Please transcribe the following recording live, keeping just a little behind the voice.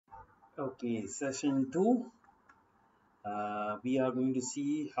Okay, session 2. We are going to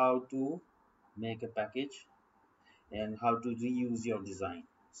see how to make a package and how to reuse your design.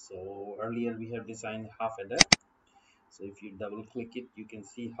 So earlier we have designed half header. So if you double click it, you can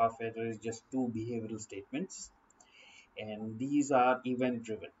see half header is just two behavioral statements, and these are event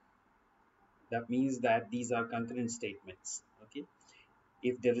driven. That means that these are concurrent statements. Okay,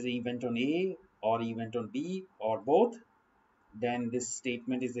 if there is an event on A or event on B or both, then this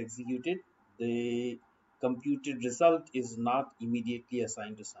statement is executed. The computed result is not immediately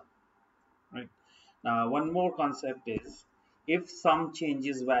assigned to sum. Right. Now, one more concept is if sum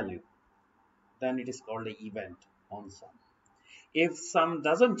changes value, then it is called an event on sum. If sum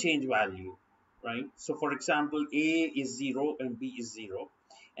doesn't change value, right? So, for example, A is 0 and B is 0,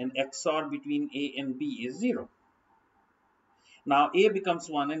 and XOR between A and B is 0. Now, A becomes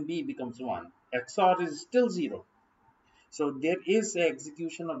 1 and B becomes 1. XOR is still 0. So, there is an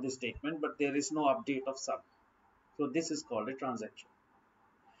execution of this statement, but there is no update of sum. So, this is called a transaction.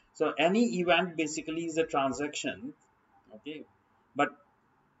 So, any event basically is a transaction. Okay, but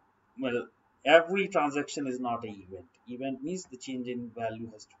well, every transaction is not an event. Event means the change in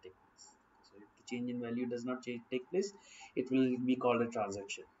value has to take place. So if the change in value does not take place, it will be called a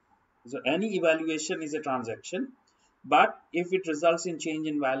transaction. So any evaluation is a transaction, but if it results in change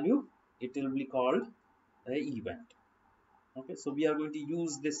in value, it will be called an event. Okay, so we are going to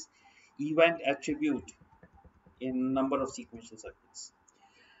use this event attribute in number of sequential circuits.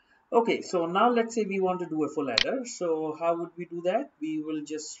 Okay, so now let's say we want to do a full adder. So how would we do that? We will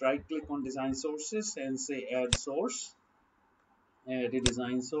just right click on design sources and say add source, add a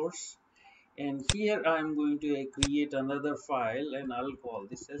design source. And here I'm going to create another file and I'll call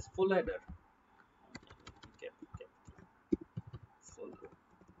this as full adder. Okay, full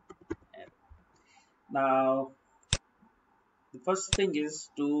adder. Now, the first thing is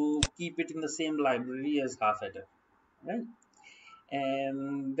to keep it in the same library as half adder, right?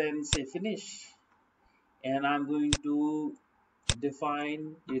 And then say finish. And I'm going to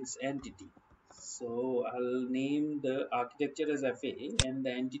define its entity. So I'll name the architecture as FA, and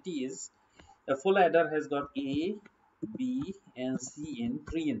the entity is a full adder has got A, B, and C in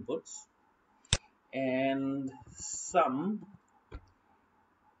three inputs, and sum.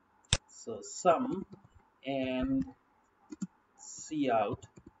 So sum and C out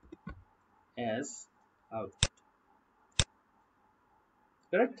as output.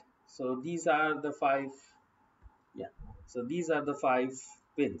 Correct? So these are the five. Yeah. So these are the five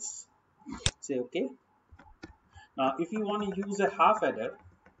pins. Say okay. Now, if you want to use a half adder,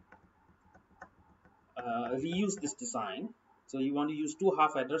 reuse this design. So you want to use two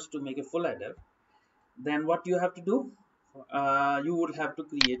half adders to make a full adder. Then what you have to do? You would have to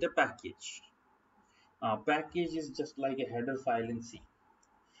create a package. Package is just like a header file in C.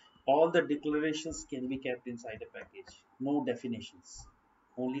 All the declarations can be kept inside a package. No definitions,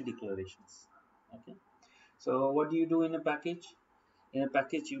 only declarations. Okay. So what do you do in a package? In a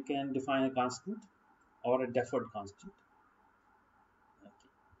package, you can define a constant or a deferred constant. Okay.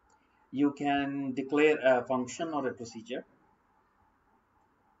 You can declare a function or a procedure,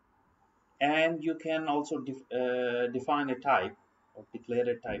 and you can also define a type or declare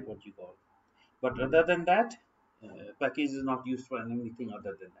a type, what you call. But other than that, package is not used for anything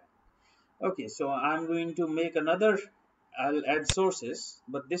other than that. Okay, so I'm going to make another. I'll add sources,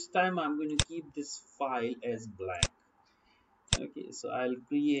 but this time I'm going to keep this file as blank. Okay, so I'll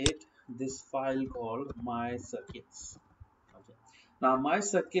create this file called my circuits. Okay, now my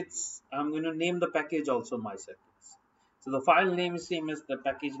circuits, I'm going to name the package also my circuits. So the file name is same as the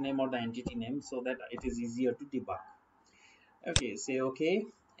package name or the entity name, so that it is easier to debug. Okay, say okay,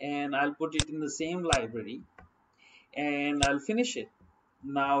 and I'll put it in the same library and I'll finish it.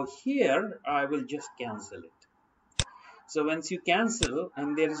 Now here I will just cancel it. So once you cancel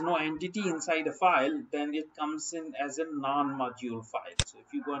and there is no entity inside a file, then it comes in as a non-module file. So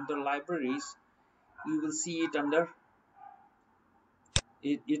if you go under libraries, you will see it under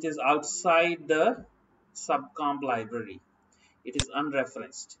it is outside the subcomp library. It is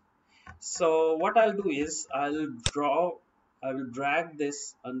unreferenced. So what I'll do is I will drag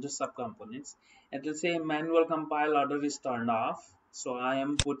this under subcomponents, and it will say manual compile order is turned off. So I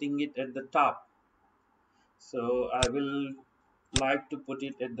am putting it at the top. So I will like to put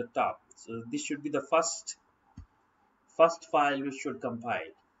it at the top. So this should be the first file which should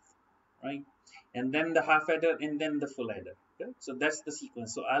compile, right? And then the half header and then the full header. Okay? So that's the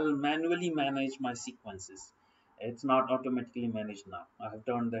sequence. So I'll manually manage my sequences. It's not automatically managed now. I have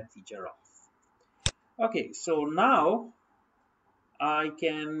turned that feature off. Okay, so now I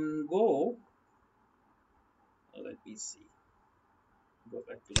can go, let me see, Go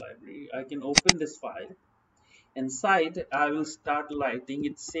back to library. I can open this file. Inside, I will start writing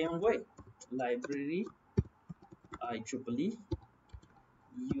it same way. Library IEEE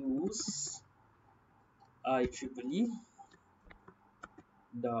use IEEE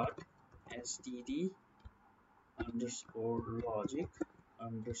dot std underscore logic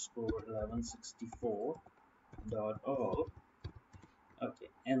underscore 1164 dot all. Okay,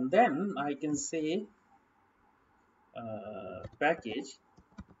 and then I can say package,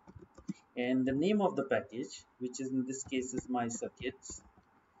 and the name of the package, which is in this case is my circuits.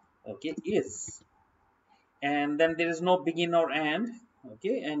 Okay, is, and then there is no begin or end.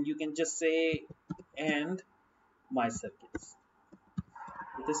 Okay, and you can just say and my circuits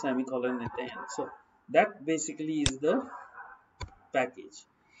with a semicolon at the end. So that basically is the package,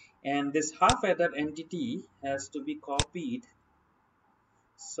 and this half adder entity has to be copied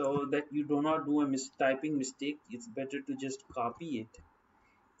so that you do not do a typing mistake. It's better to just copy it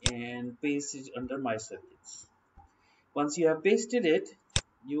and paste it under my circuits. Once you have pasted it,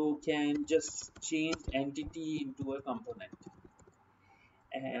 you can just change entity into a component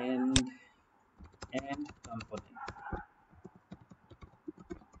and component.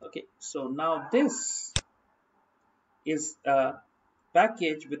 Okay, so now this is a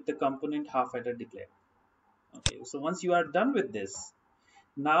package with the component half adder declared. Okay, so once you are done with this,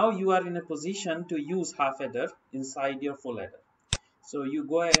 now you are in a position to use half adder inside your full adder. So you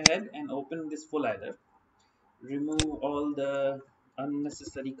go ahead and open this full adder, remove all the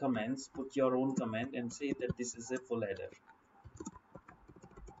unnecessary comments, put your own comment and say that this is a full adder.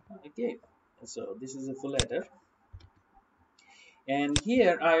 Okay, so this is a full adder, and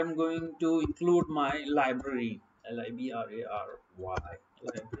here I am going to include my library, library,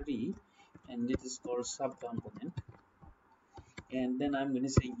 library, and it is called subcomponent, and then I'm going to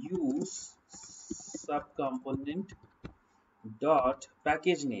say use subcomponent dot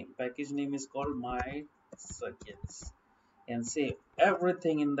package name is called my circuits, and say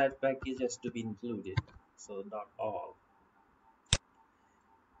everything in that package has to be included, so dot all.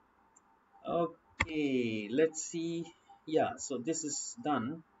 Okay, let's see. Yeah, so this is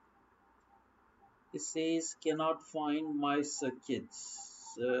done. It says cannot find my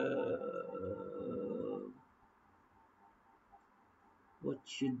circuits. What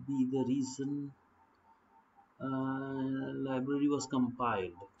should be the reason? Library was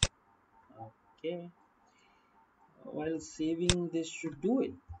compiled. Okay, while saving this should do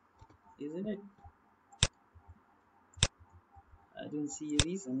it, isn't it? I don't see a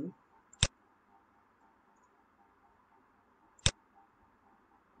reason.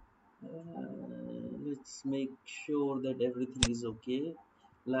 Let's make sure that everything is okay.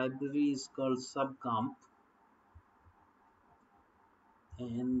 Library is called subcomp,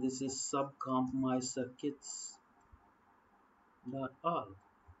 and this is subcomp my circuits dot all.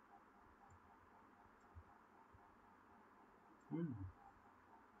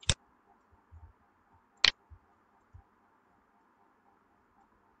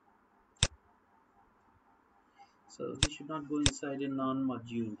 So we should not go inside a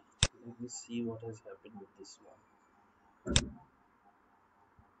non-module. Let me see what has happened with this one.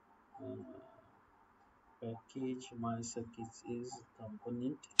 Package my circuits is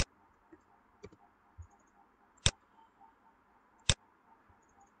component.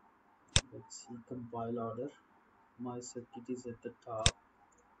 Let's see compile order. My circuit is at the top.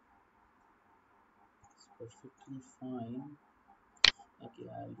 It's perfectly fine. Okay,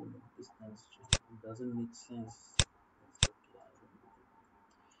 I don't know this it doesn't make sense. It's okay, I don't know.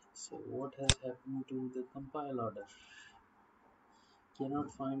 So what has happened to the compile order? Cannot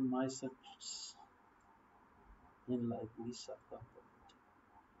find my circuits in library subcomponent.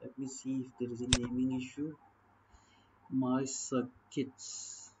 Let me see if there is a naming issue. My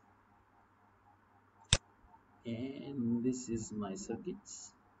circuits, and this is my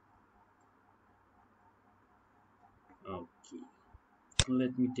circuits. Okay,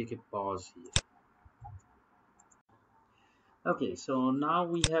 let me take a pause here. Okay, so now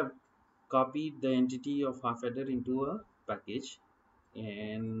we have copied the entity of half adder into a package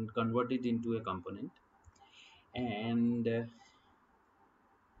and converted into a component, and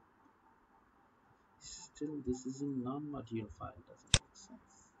still this is in non-module file, doesn't make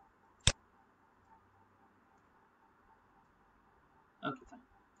sense. Okay, fine.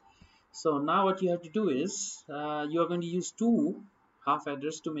 So now what you have to do is you are going to use two half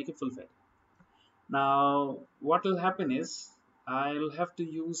adders to make a full feather. Now what will happen is I'll have to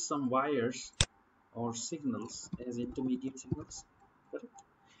use some wires or signals as intermediate signals, correct?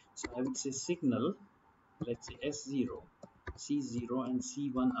 So I would say signal, let's say S0, C0 and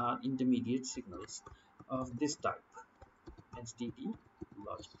C1 are intermediate signals of this type, STD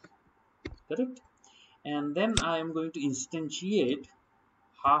logic, correct? And then I am going to instantiate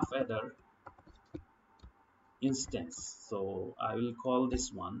half adder instance. So I will call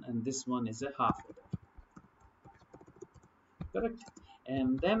this one, and this one is a half adder, correct?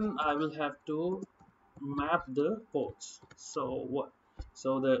 And then I will have to map the ports. So what?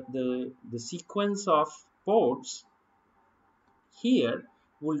 So the sequence of ports here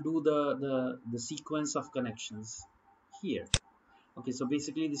will do the sequence of connections here. Okay, so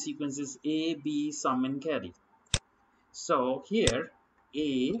basically the sequence is A, B, sum, and carry. So here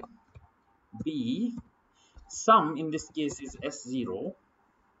A, B, sum in this case is S0,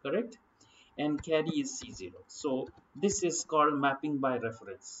 correct? And carry is C0. So this is called mapping by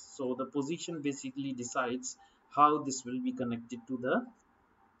reference. So the position basically decides how this will be connected to the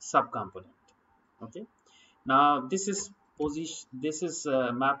subcomponent. Okay. Now this is position. This is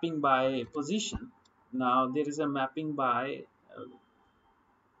mapping by position. Now there is a mapping by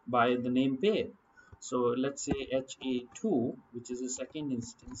the name pair. So let's say HA2, which is the second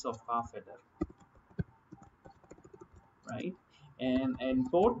instance of half adder, right? And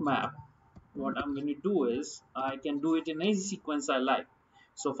port map, what I'm going to do is I can do it in any sequence I like.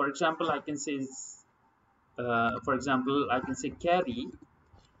 So for example, I can say carry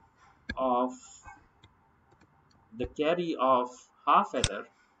of half adder.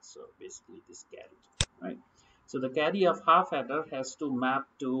 So basically this carry, right? So the carry of half adder has to map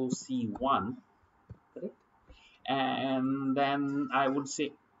to C1, correct? And then I would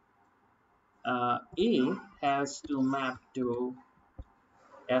say A has to map to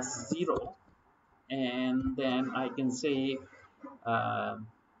S0, and then I can say uh,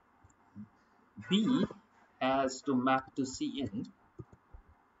 B has to map to Cn,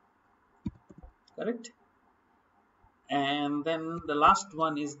 correct? And then the last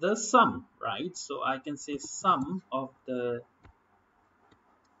one is the sum, right? So I can say sum of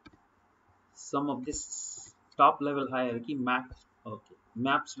this top level hierarchy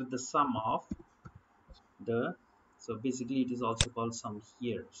maps with the sum of the, so basically it is also called sum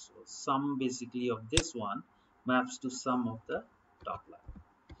here. So sum basically of this one maps to sum of the top level.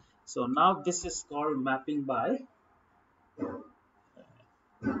 So now this is called mapping by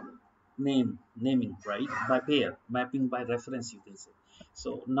naming, right? By pair, mapping by reference, you can say.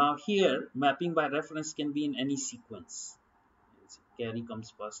 So now here mapping by reference can be in any sequence. Carry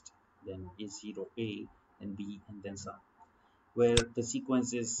comes first, then A0, A, and B, and then sum, where the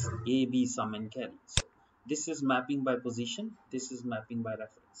sequence is A, B, sum, and carry. So this is mapping by position, this is mapping by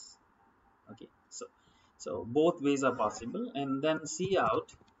reference. Okay, so both ways are possible. And then C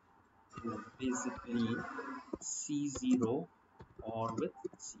out is basically C0 or with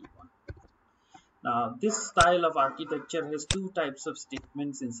C1. Now, this style of architecture has two types of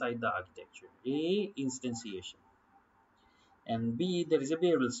statements inside the architecture. A, instantiation, and B, there is a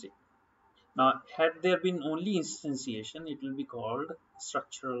behavioral statement. Now, had there been only instantiation, it will be called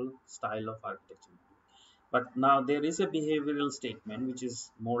structural style of architecture. But now there is a behavioral statement, which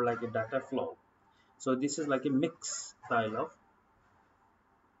is more like a data flow. So this is like a mix style of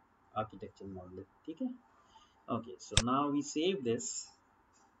architecture model. Okay. Okay, so now we save this,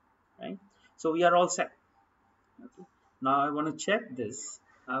 right? So we are all set. Okay. Now I want to check this.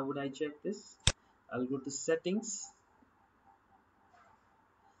 How would I check this? I'll go to settings.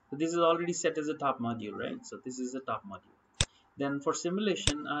 So this is already set as a top module, right? So this is the top module. Then for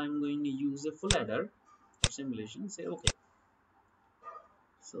simulation, I'm going to use a full adder for simulation. Say okay.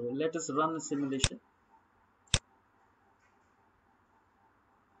 So let us run a simulation.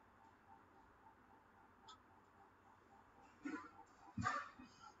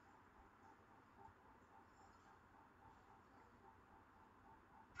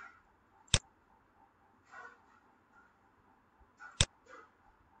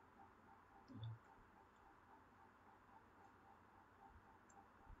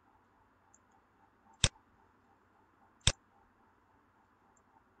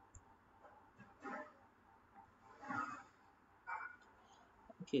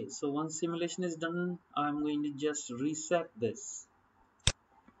 Okay, so once simulation is done, I'm going to just reset this,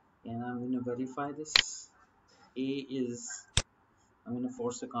 and I'm going to verify this. A is, I'm going to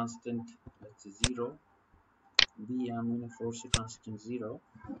force a constant, let's say 0. B, I'm going to force a constant 0,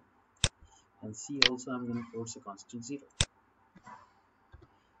 and C also I'm going to force a constant 0.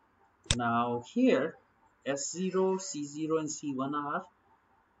 Now here S0, C0, and C1 are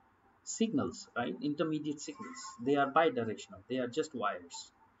signals, right? Intermediate signals. They are bidirectional. They are just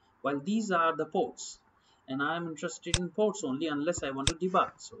wires. While these are the ports. And I'm interested in ports only unless I want to debug.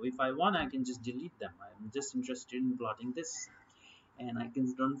 So if I want, I can just delete them. I'm just interested in plotting this. And I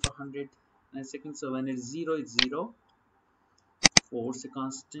can run for 100 seconds. So when it's 0, it's 0. force a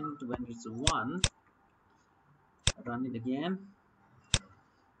constant when it's 1. Run it again.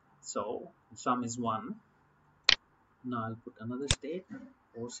 So sum is 1. Now I'll put another state,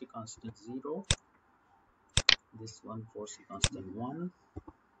 force a constant 0. This one force a constant 1,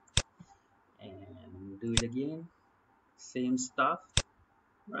 and do it again. Same stuff,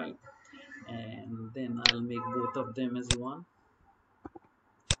 right? And then I'll make both of them as 1.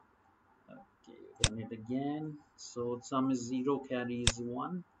 Okay, run it again. So sum is 0, carry is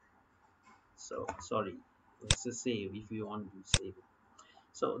 1. So sorry, let's just save if you want to save it.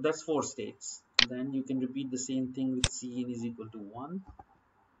 So that's 4 states. Then you can repeat the same thing with Cin is equal to 1.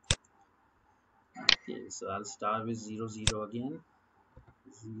 Okay, so I'll start with 0 0 again.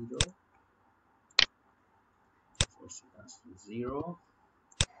 0 force constant 0,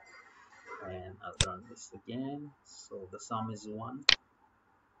 and I'll run this again. So the sum is 1,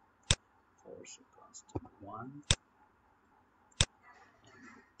 force constant 1,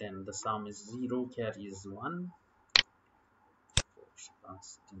 then the sum is 0, carry is 1, force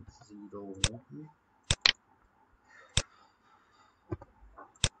constant 0 1,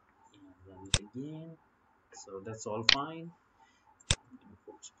 and run it again. So that's all fine.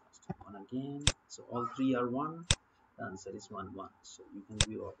 Force constant 1 again. So all three are 1. The answer is 1 1. So you can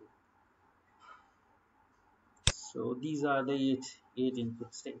view all. So these are the eight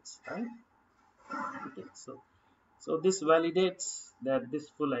input states, right? Okay, so this validates that this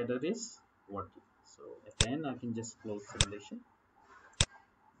full adder is working. So at the end I can just close simulation.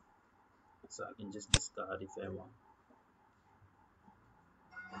 So I can just discard if I want.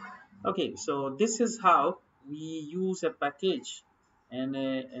 Okay, so this is how we use a package and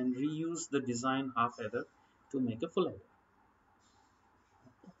reuse the design half adder to make a full adder.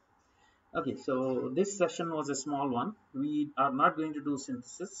 Okay, so this session was a small one. We are not going to do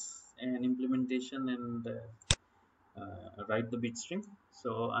synthesis and implementation and write the bit stream.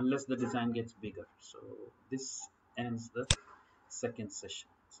 So unless the design gets bigger. So this ends the second session.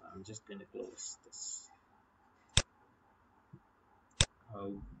 So I'm just going to close this.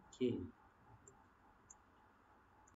 Okay.